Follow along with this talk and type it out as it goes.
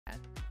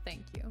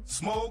Thank you.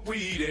 Smoke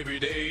weed every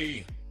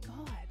day.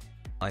 God.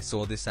 I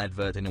saw this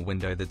advert in a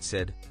window that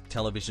said,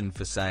 television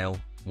for sale,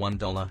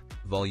 $1,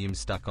 volume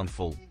stuck on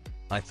full.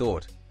 I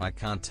thought, I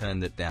can't turn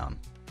that down.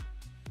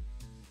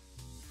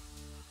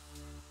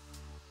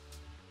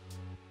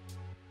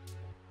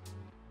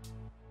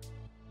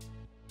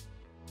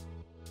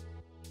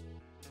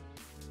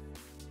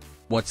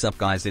 What's up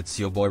guys, it's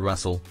your boy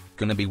Russell,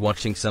 gonna be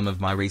watching some of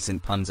my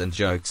recent puns and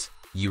jokes.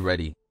 You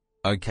ready?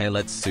 Okay,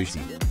 let's sushi.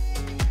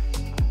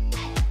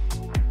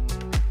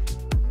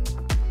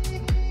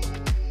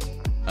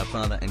 A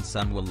father and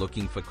son were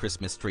looking for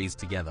Christmas trees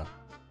together.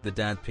 The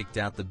dad picked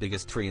out the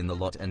biggest tree in the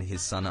lot and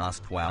his son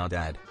asked, "Wow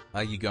dad,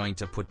 are you going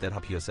to put that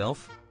up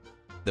yourself?"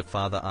 The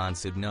father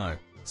answered, "No,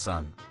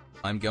 son.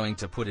 I'm going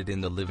to put it in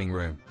the living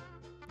room."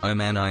 Oh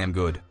man, I am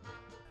good.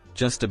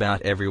 Just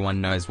about everyone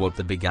knows what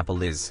the Big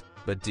Apple is,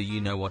 but do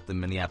you know what the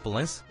Mini Apple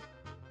is?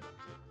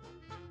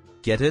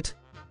 Get it?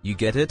 You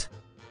get it?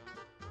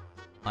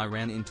 I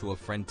ran into a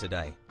friend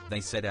today. They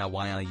said,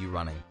 "Why are you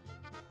running?"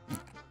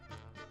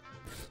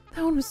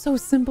 That one was so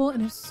simple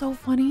and it's so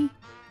funny.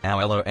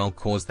 Our LOL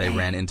cause they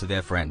ran into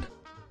their friend.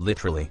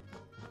 Literally.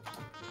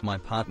 My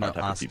partner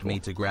asked me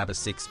to grab a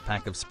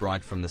 6-pack of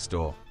Sprite from the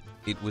store.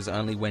 It was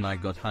only when I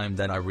got home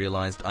that I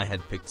realized I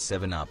had picked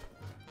 7 up.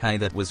 Hey,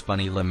 that was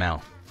funny,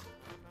 Lamau.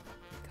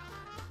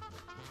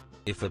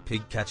 If a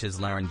pig catches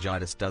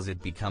laryngitis, does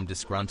it become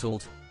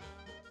disgruntled?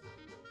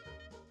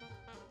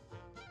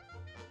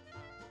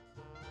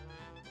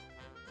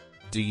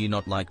 Do you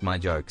not like my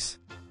jokes?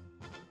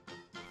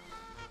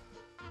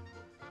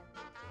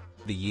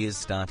 The years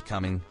start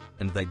coming,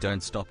 and they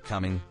don't stop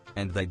coming,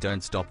 and they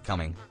don't stop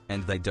coming,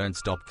 and they don't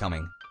stop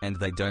coming, and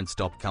they don't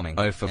stop coming.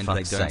 Oh, for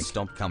fuck's sake. And they don't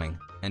stop coming,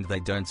 and they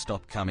don't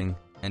stop coming,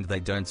 and they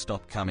don't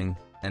stop coming,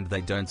 and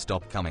they don't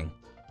stop coming.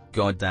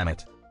 God damn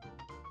it.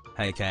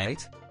 Hey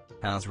Kate?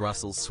 How's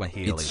Russell's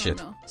Swahili? It's shit.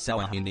 no.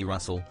 Sawa hindi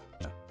Russell.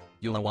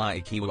 Yulawa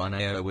ikiwa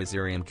aneo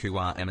wazirium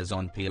kuwa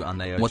Amazon pia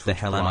aneo. What the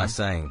hell am I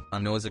saying?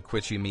 Anoza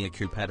kwichu mia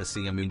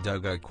kupatasia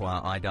mundogo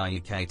kwa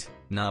idaya Kate,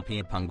 na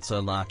pia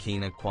pungsa la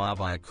kina kwa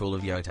via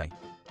kulavyote.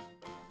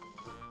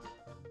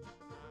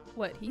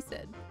 What he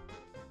said.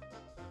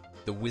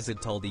 The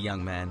wizard told the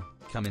young man,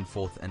 "Come in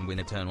 4th and win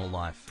eternal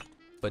life."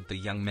 But the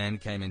young man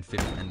came in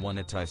 5th and won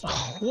a toaster.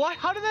 What?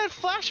 How did that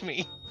flash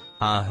me?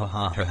 Ha ha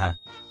ha ha ha.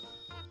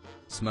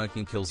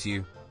 Smoking kills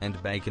you, and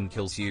bacon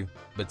kills you,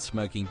 but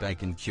smoking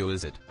bacon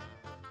cures it.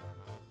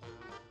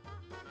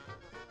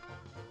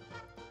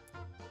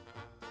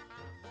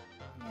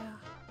 Yeah.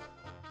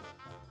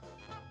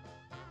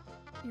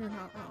 You're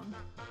not wrong.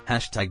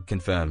 Hashtag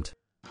confirmed.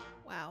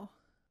 Wow.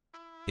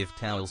 If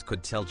towels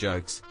could tell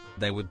jokes,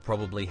 they would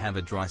probably have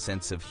a dry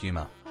sense of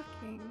humor.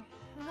 Fucking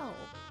hell.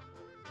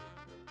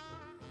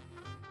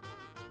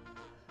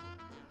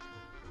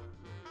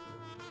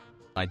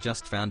 I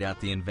just found out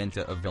the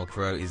inventor of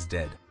Velcro is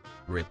dead.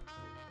 RIP.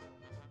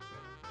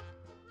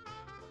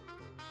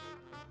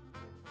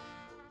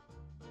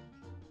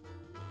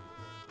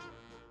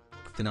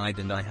 Tonight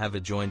and I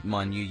have joined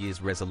my New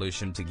Year's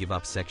resolution to give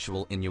up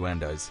sexual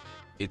innuendos.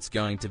 It's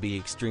going to be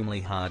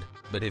extremely hard,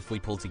 but if we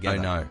pull together,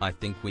 oh no, I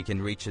think we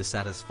can reach a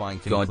satisfying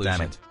conclusion. God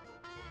damn it.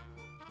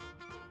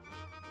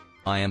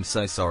 I am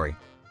so sorry.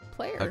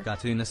 Player. A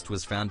cartoonist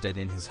was found dead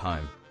in his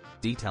home.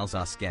 Details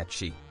are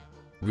sketchy.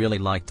 Really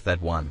liked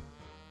that one.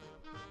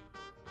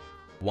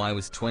 Why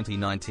was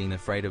 2019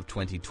 afraid of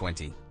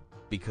 2020?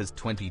 Because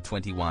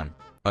 2021.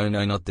 Oh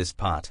no, not this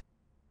part.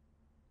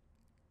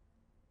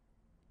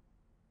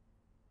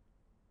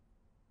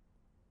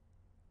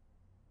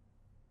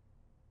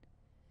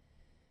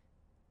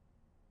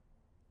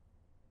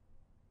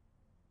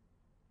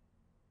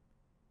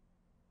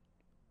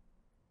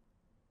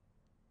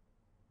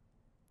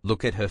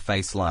 Look at her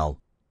face, lol.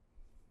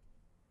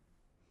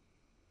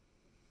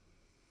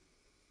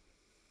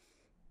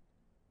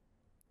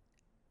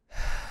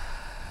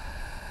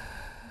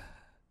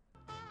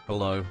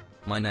 Hello,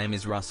 my name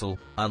is Russell.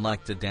 I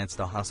like to dance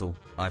the hustle.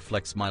 I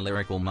flex my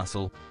lyrical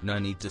muscle. No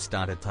need to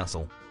start a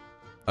tussle.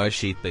 Oh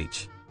sheep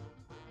beach.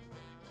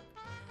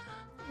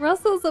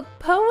 Russell's a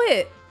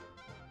poet.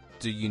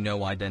 Do you know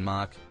why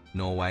Denmark,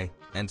 Norway,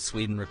 and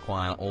Sweden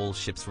require all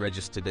ships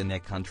registered in their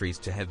countries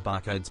to have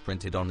barcodes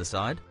printed on the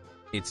side?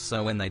 It's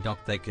so when they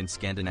dock they can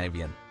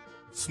Scandinavian.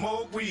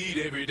 Smoke weed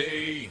every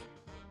day.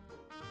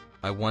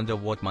 I wonder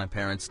what my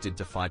parents did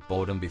to fight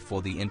boredom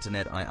before the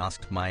internet. I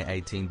asked my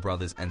 18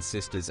 brothers and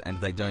sisters and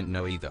they don't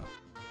know either.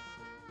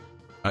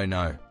 Oh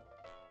no.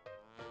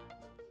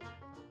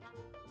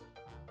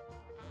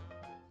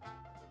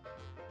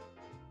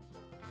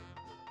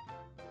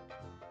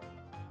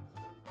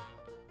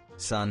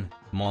 Son,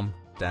 Mom,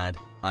 Dad,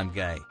 I'm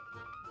gay.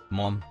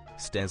 Mom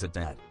stares at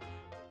Dad.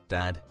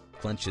 Dad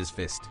clenches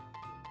fist.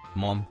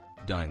 Mom,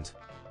 don't.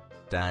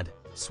 Dad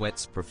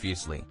sweats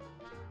profusely.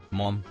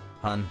 Mom,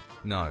 hun,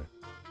 no.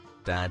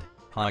 Dad,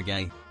 hi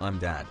gay, I'm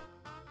Dad.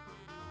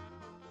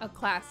 A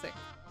classic.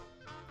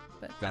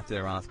 But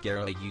Vather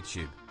Athgera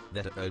YouTube,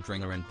 that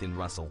Odringer and Thin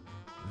Russell.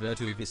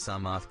 Vertu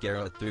visam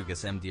Athgera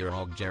thugas emdir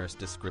og geris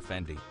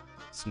discrefendi.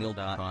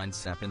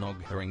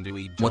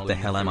 What the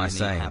hell am I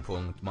saying?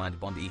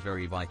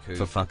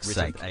 For fuck's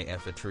sake.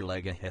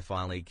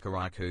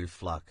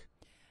 Fluck.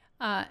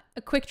 A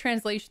quick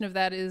translation of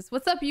that is,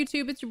 what's up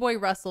YouTube, it's your boy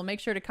Russell. Make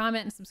sure to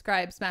comment and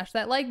subscribe, smash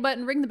that like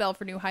button, ring the bell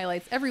for new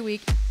highlights every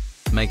week.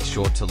 Make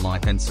sure to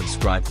like and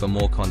subscribe for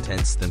more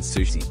contents than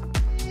sushi.